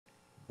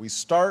We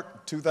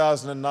start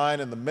 2009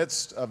 in the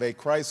midst of a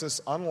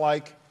crisis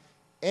unlike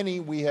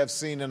any we have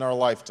seen in our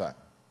lifetime,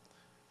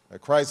 a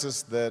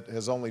crisis that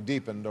has only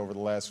deepened over the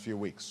last few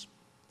weeks.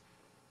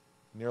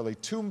 Nearly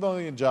 2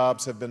 million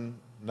jobs have been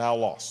now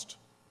lost,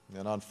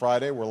 and on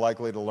Friday we're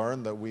likely to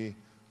learn that we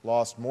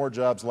lost more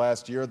jobs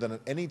last year than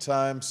at any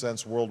time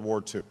since World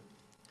War II.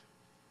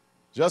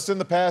 Just in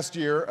the past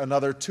year,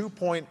 another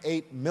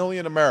 2.8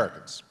 million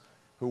Americans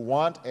who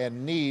want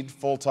and need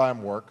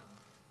full-time work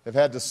have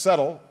had to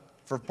settle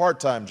for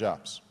part-time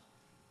jobs.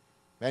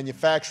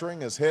 Manufacturing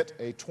has hit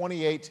a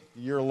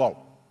 28-year low.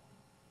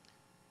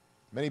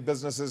 Many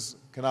businesses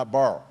cannot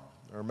borrow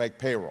or make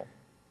payroll.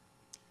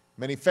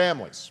 Many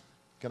families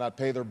cannot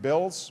pay their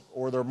bills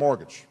or their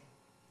mortgage.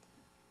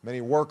 Many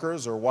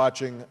workers are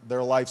watching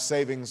their life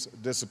savings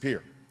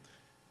disappear.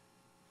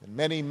 And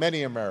many,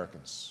 many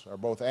Americans are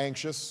both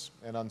anxious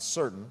and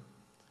uncertain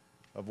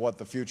of what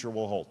the future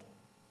will hold.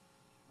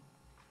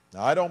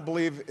 Now, I don't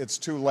believe it's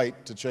too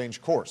late to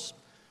change course,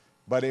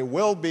 but it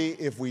will be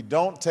if we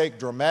don't take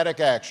dramatic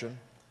action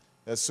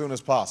as soon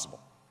as possible.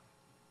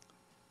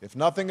 If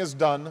nothing is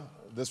done,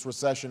 this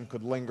recession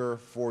could linger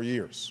for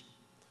years.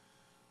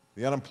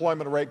 The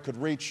unemployment rate could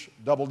reach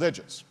double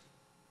digits.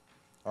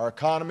 Our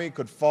economy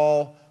could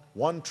fall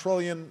 $1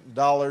 trillion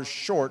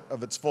short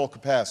of its full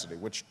capacity,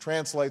 which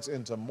translates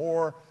into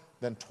more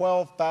than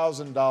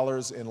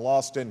 $12,000 in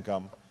lost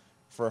income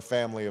for a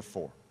family of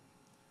four.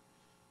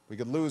 We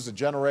could lose a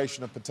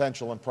generation of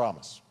potential and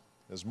promise,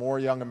 as more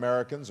young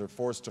Americans are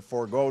forced to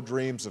forego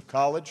dreams of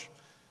college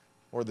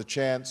or the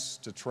chance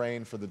to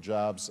train for the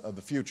jobs of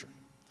the future.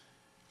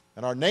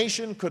 And our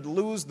nation could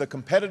lose the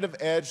competitive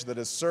edge that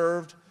has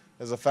served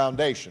as a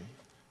foundation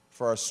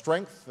for our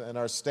strength and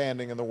our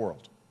standing in the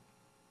world.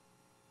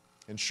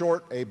 In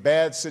short, a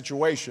bad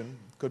situation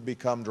could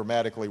become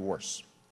dramatically worse.